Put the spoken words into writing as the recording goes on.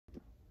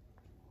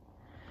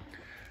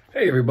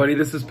Hey everybody,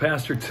 this is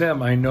Pastor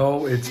Tim. I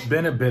know it's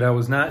been a bit. I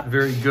was not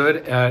very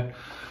good at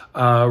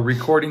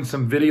recording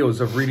some videos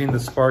of reading the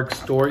Spark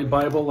Story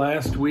Bible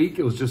last week.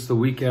 It was just the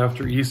week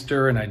after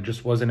Easter and I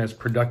just wasn't as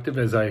productive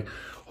as I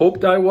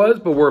hoped I was,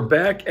 but we're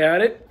back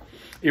at it.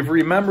 If you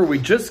remember, we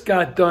just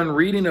got done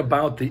reading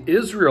about the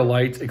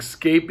Israelites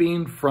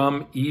escaping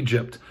from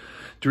Egypt.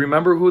 Do you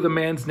remember who the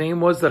man's name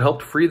was that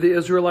helped free the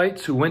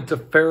Israelites, who went to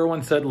Pharaoh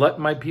and said, "Let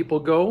my people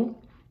go"?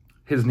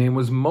 His name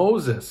was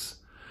Moses.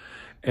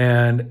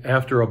 And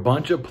after a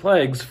bunch of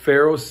plagues,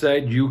 Pharaoh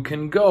said, "You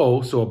can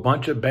go." So a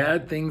bunch of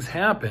bad things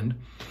happened.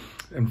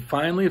 And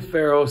finally,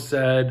 Pharaoh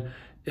said,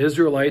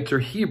 "Israelites or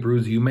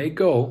Hebrews, you may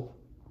go."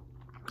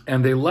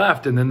 And they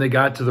left, and then they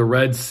got to the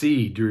Red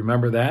Sea. Do you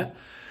remember that?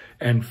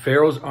 And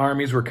Pharaoh's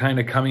armies were kind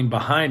of coming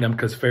behind them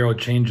because Pharaoh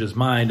changed his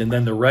mind. And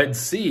then the Red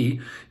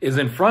Sea is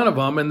in front of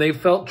them, and they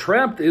felt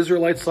trapped. The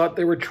Israelites thought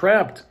they were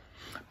trapped.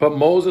 But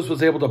Moses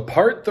was able to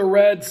part the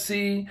Red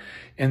Sea,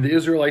 and the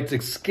Israelites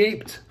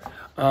escaped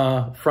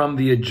from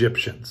the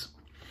Egyptians.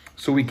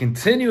 So we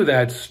continue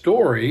that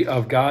story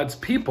of God's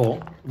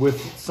people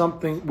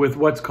with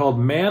what's called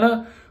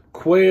manna,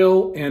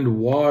 quail, and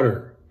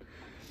water.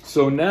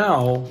 So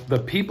now the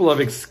people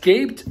have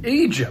escaped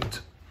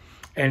Egypt,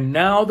 and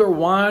now they're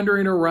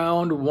wandering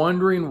around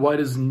wondering what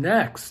is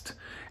next.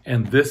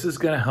 And this is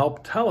going to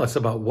help tell us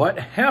about what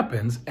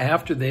happens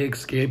after they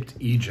escaped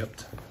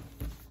Egypt.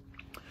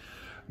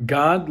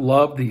 God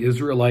loved the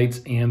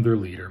Israelites and their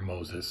leader,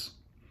 Moses.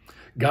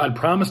 God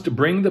promised to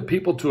bring the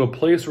people to a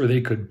place where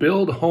they could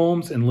build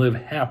homes and live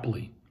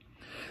happily.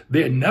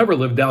 They had never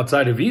lived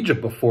outside of Egypt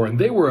before, and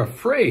they were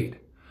afraid.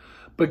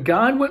 But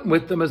God went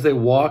with them as they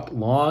walked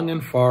long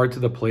and far to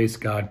the place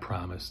God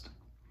promised.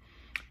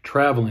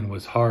 Traveling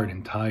was hard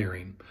and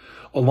tiring.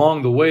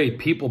 Along the way,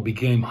 people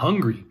became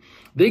hungry.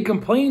 They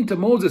complained to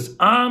Moses,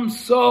 "I'm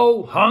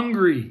so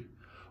hungry."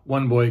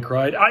 One boy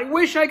cried, "I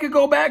wish I could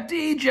go back to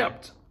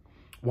Egypt."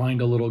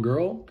 Whined a little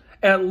girl,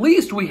 "At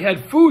least we had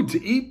food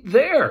to eat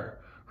there."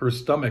 Her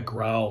stomach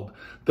growled.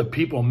 The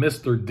people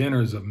missed their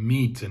dinners of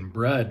meat and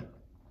bread.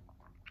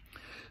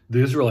 The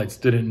Israelites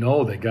didn't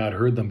know that God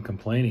heard them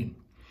complaining.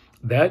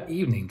 That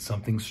evening,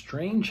 something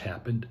strange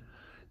happened.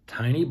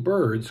 Tiny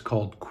birds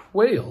called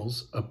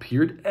quails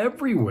appeared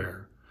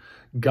everywhere.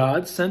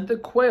 God sent the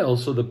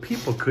quails so the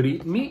people could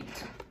eat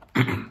meat.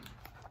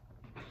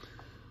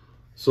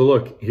 So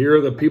look, here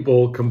are the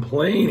people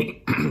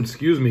complaining,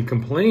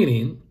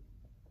 complaining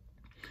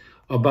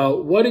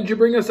about, "What did you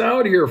bring us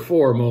out here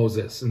for,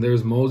 Moses?" And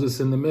there's Moses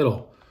in the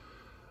middle.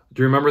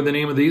 Do you remember the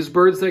name of these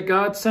birds that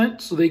God sent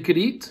so they could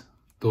eat?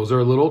 Those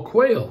are little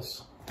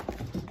quails.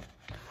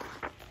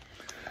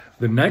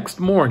 The next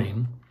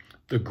morning,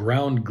 the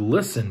ground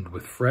glistened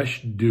with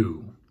fresh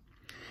dew.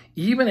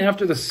 Even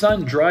after the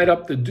sun dried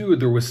up the dew,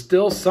 there was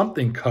still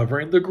something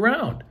covering the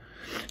ground.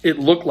 It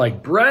looked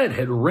like bread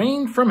had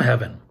rained from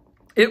heaven.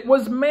 It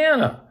was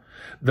manna.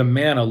 The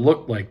manna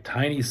looked like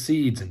tiny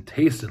seeds and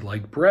tasted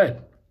like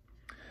bread.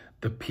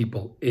 The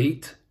people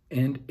ate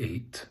and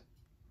ate.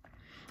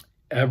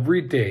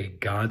 Every day,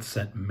 God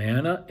sent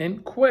manna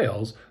and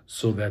quails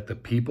so that the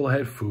people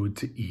had food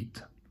to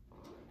eat.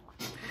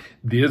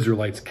 The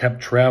Israelites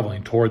kept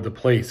traveling toward the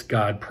place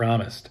God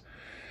promised.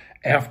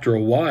 After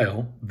a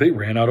while, they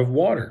ran out of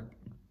water.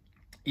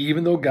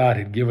 Even though God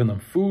had given them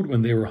food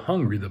when they were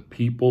hungry, the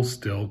people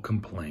still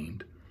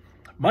complained.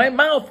 "My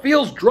mouth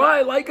feels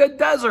dry like a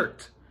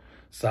desert,"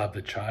 sobbed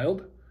the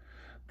child.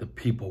 The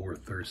people were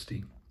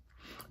thirsty.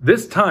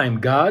 This time,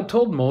 God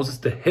told Moses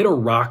to hit a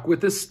rock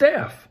with his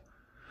staff.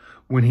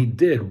 When he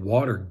did,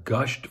 water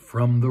gushed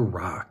from the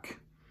rock.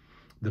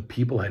 The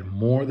people had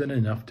more than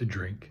enough to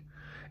drink,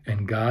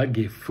 and God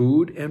gave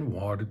food and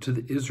water to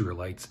the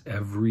Israelites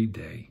every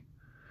day.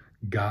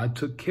 God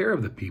took care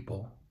of the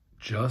people,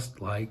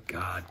 just like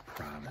God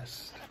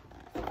promised.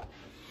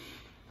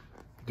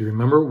 Do you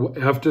remember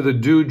after the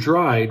dew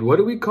dried, what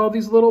do we call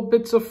these little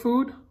bits of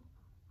food?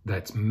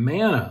 That's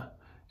manna.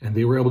 And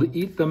they were able to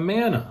eat the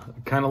manna,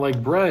 kind of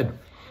like bread.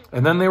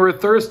 And then they were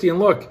thirsty. And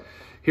look,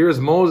 here's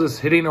Moses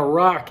hitting a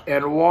rock,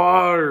 and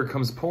water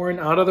comes pouring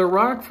out of the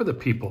rock for the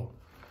people.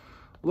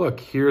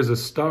 Look, here's a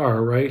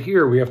star right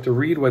here. We have to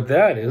read what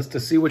that is to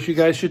see what you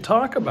guys should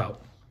talk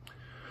about.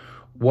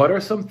 What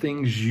are some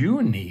things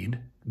you need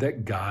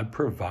that God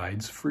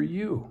provides for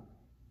you?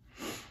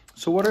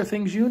 So what are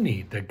things you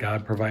need that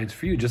God provides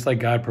for you? Just like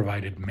God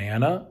provided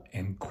manna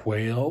and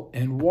quail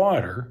and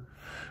water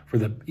for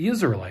the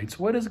Israelites,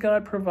 what does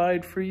God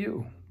provide for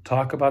you?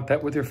 Talk about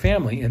that with your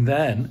family. And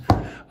then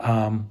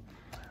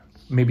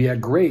maybe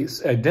at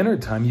Grace, at dinner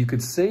time, you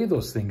could say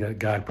those things that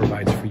God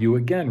provides for you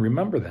again.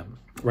 Remember them.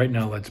 Right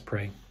now, let's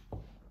pray.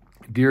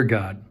 Dear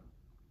God,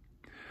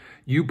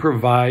 you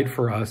provide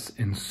for us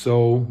in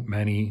so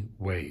many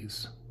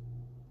ways.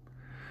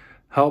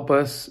 Help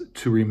us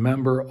to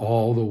remember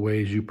all the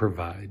ways you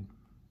provide,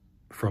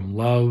 from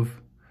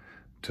love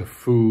to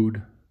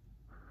food,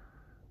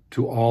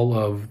 to all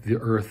of the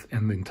earth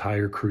and the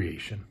entire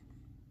creation.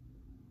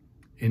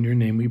 In your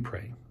name we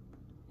pray.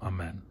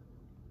 Amen.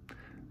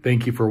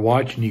 Thank you for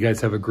watching. You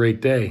guys have a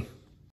great day.